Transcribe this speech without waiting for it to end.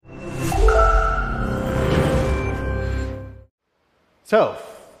So,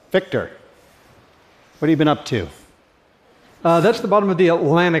 Victor, what have you been up to? That's the bottom of the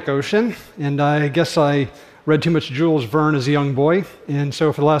Atlantic Ocean, and I guess I read too much Jules Verne as a young boy, and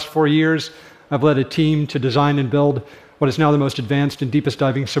so for the last 4 years, I've led a team to design and build what is now the most advanced and deepest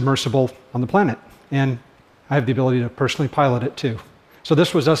diving submersible on the planet, and I have the ability to personally pilot it too. So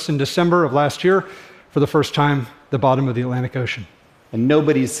this was us in December of last year, for the first time, the bottom of the Atlantic Ocean. And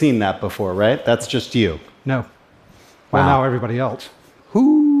nobody's seen that before, right? That's just you. No. Well, now everybody else.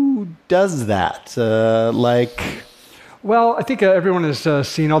 Who does that? Well, I think everyone has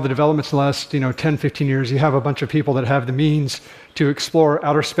seen all the developments in the last 10, 15 years. You have a bunch of people that have the means to explore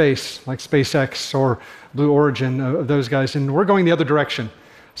outer space, like SpaceX or Blue Origin, of those guys, and we're going the other direction.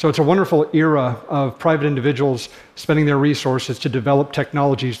 So it's a wonderful era of private individuals spending their resources to develop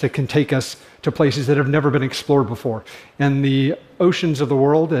technologies that can take us to places that have never been explored before. And the oceans of the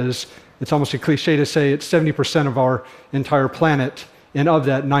world, as it's almost a cliche to say, it's 70% of our entire planet, and of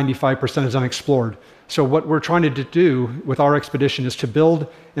that, 95% is unexplored. So what we're trying to do with our expedition is to build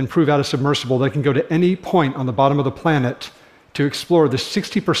and prove out a submersible that can go to any point on the bottom of the planet to explore the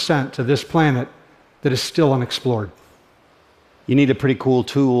 60% of this planet that is still unexplored. You need a pretty cool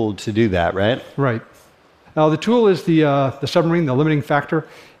tool to do that, right? Right. The tool is the submarine, the limiting factor.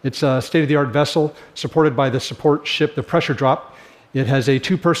 It's a state-of-the-art vessel supported by the support ship, the Pressure Drop. It has a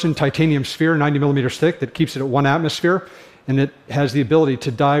two-person titanium sphere, 90 millimeters thick, that keeps it at 1 atmosphere, and it has the ability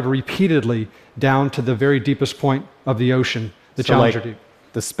to dive repeatedly down to the very deepest point of the ocean, the Challenger Deep.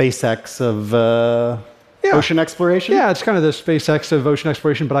 The SpaceX of ocean exploration? Yeah, it's kind of the SpaceX of ocean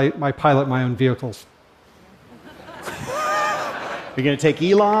exploration, but I pilot my own vehicles. You're going to take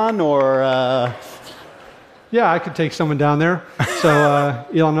Elon or... Yeah, I could take someone down there. So,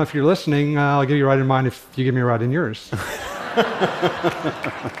 Elon, if you're listening, I'll give you a ride in mine if you give me a ride in yours.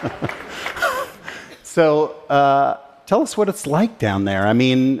 So, tell us what it's like down there. I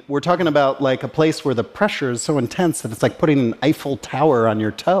mean, we're talking about like a place where the pressure is so intense that it's like putting an Eiffel Tower on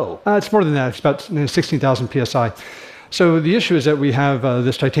your toe. It's more than that. It's about 16,000 psi. So the issue is that we have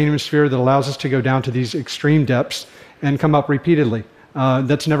this titanium sphere that allows us to go down to these extreme depths and come up repeatedly.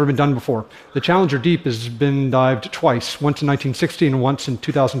 That's never been done before. The Challenger Deep has been dived twice, once in 1960 and once in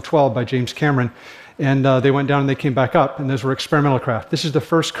 2012 by James Cameron. And they went down and they came back up, and those were experimental craft. This is the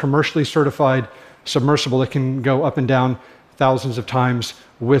first commercially certified submersible that can go up and down thousands of times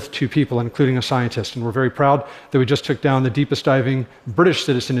with two people, including a scientist. And we're very proud that we just took down the deepest diving British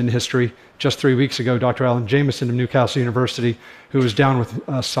citizen in history just 3 weeks ago, Dr. Alan Jameson of Newcastle University, who was down with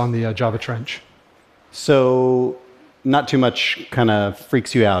us on the Java Trench. So not too much kind of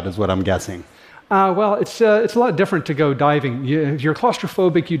freaks you out, is what I'm guessing. Well, it's a lot different to go diving. If you're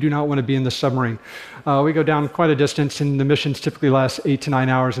claustrophobic, you do not want to be in the submarine. We go down quite a distance, and the missions typically last 8 to 9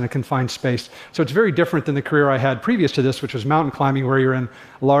 hours in a confined space. So it's very different than the career I had previous to this, which was mountain climbing, where you're in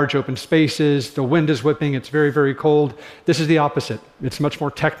large open spaces, the wind is whipping, it's very, very cold. This is the opposite. It's much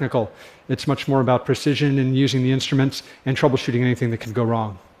more technical. It's much more about precision and using the instruments and troubleshooting anything that can go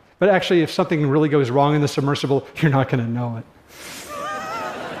wrong. But actually, if something really goes wrong in the submersible, you're not going to know it.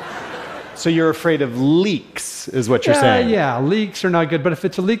 So you're afraid of leaks, is what you're saying? Yeah, leaks are not good. But if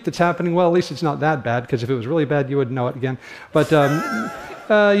it's a leak that's happening, well, at least it's not that bad, because if it was really bad, you wouldn't know it again. But,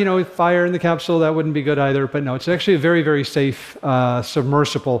 fire in the capsule, that wouldn't be good either. But no, it's actually a very, very safe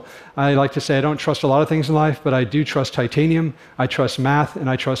submersible. I like to say I don't trust a lot of things in life, but I do trust titanium, I trust math, and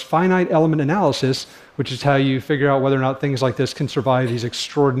I trust finite element analysis, which is how you figure out whether or not things like this can survive these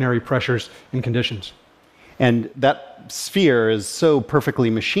extraordinary pressures and conditions. And that sphere is so perfectly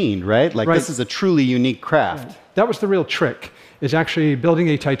machined, right? Like, this is a truly unique craft. Right. That was the real trick, is actually building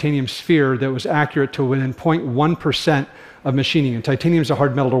a titanium sphere that was accurate to within 0.1% of machining. And titanium is a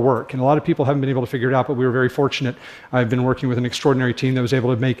hard metal to work, and a lot of people haven't been able to figure it out, but we were very fortunate. I've been working with an extraordinary team that was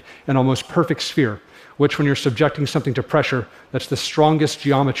able to make an almost perfect sphere, which when you're subjecting something to pressure, that's the strongest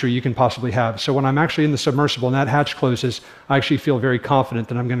geometry you can possibly have. So when I'm actually in the submersible and that hatch closes, I actually feel very confident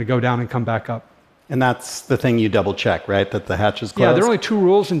that I'm going to go down and come back up. And that's the thing you double check, right? That the hatch is closed? Yeah, there are only 2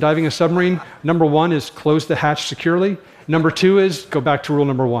 rules in diving a submarine. Number 1 is close the hatch securely. Number 2 is go back to rule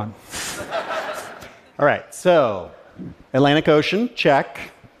number 1. All right, so Atlantic Ocean,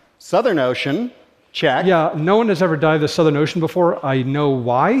 check. Southern Ocean, check. Yeah, no one has ever dived the Southern Ocean before. I know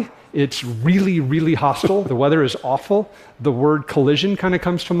why. It's really, really hostile. The weather is awful. The word collision kind of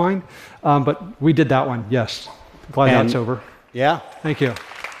comes to mind. But we did that one, yes. Glad that's over. Yeah. Thank you.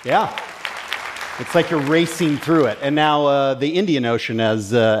 Yeah. It's like you're racing through it. And now the Indian Ocean,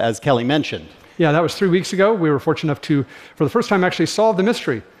 as Kelly mentioned. Yeah, that was 3 weeks ago. We were fortunate enough to, for the first time, actually solve the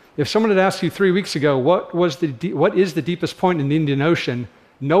mystery. If someone had asked you 3 weeks ago, what is the deepest point in the Indian Ocean,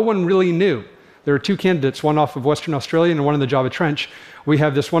 no one really knew. There are two candidates, one off of Western Australia and one in the Java Trench. We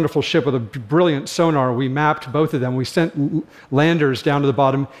have this wonderful ship with a brilliant sonar. We mapped both of them. We sent landers down to the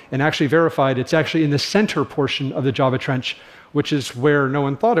bottom and actually verified it's actually in the center portion of the Java Trench, which is where no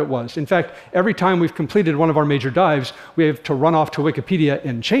one thought it was. In fact, every time we've completed one of our major dives, we have to run off to Wikipedia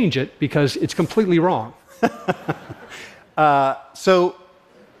and change it because it's completely wrong. So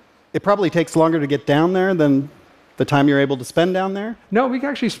it probably takes longer to get down there than the time you're able to spend down there? No, we can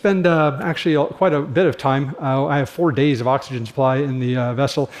actually spend quite a bit of time. I have 4 days of oxygen supply in the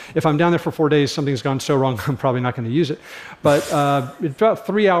vessel. If I'm down there for 4 days, something's gone so wrong, I'm probably not going to use it. But it's about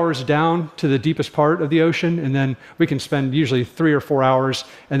 3 hours down to the deepest part of the ocean, and then we can spend usually 3 or 4 hours,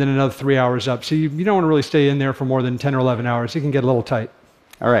 and then another 3 hours up. So you don't want to really stay in there for more than 10 or 11 hours. It can get a little tight.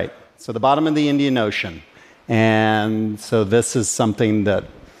 All right, so the bottom of the Indian Ocean. And so this is something that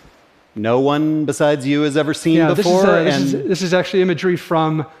no one besides you has ever seen before? This is actually imagery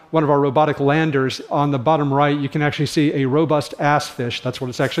from one of our robotic landers. On the bottom right, you can actually see a robust ass fish. That's what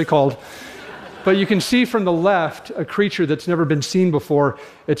it's actually called. But you can see from the left a creature that's never been seen before.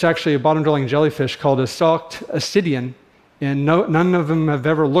 It's actually a bottom-dwelling jellyfish called a stalked ascidian, and none of them have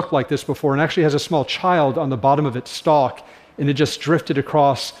ever looked like this before, and actually has a small child on the bottom of its stalk, and it just drifted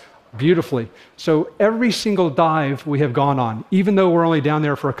across beautifully. So every single dive we have gone on, even though we're only down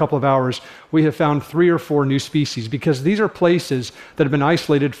there for a couple of hours, we have found 3 or 4 new species, because these are places that have been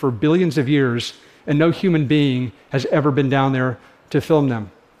isolated for billions of years, and no human being has ever been down there to film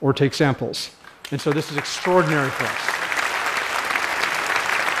them or take samples. And so this is extraordinary for us.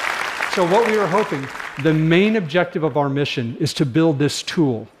 So what we are hoping, the main objective of our mission is to build this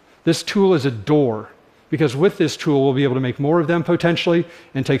tool. This tool is a door, because with this tool, we'll be able to make more of them potentially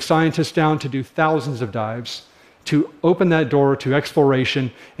and take scientists down to do thousands of dives to open that door to exploration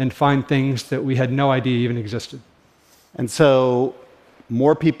and find things that we had no idea even existed. And so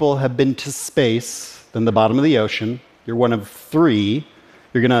more people have been to space than the bottom of the ocean. You're one of 3.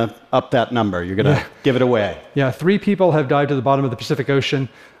 You're going to up that number. You're going to give it away. Yeah, 3 people have dived to the bottom of the Pacific Ocean.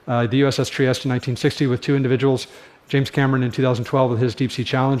 The USS Trieste in 1960 with 2 individuals. James Cameron in 2012 with his Deep Sea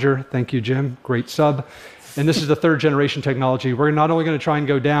Challenger. Thank you, Jim. Great sub. And this is the 3rd generation technology. We're not only going to try and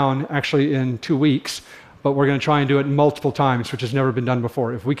go down actually in 2 weeks, but we're going to try and do it multiple times, which has never been done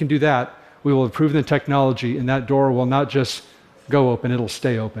before. If we can do that, we will have proven the technology, and that door will not just go open, it'll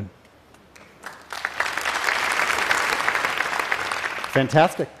stay open.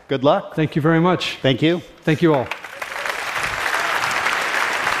 Fantastic. Good luck. Thank you very much. Thank you. Thank you all.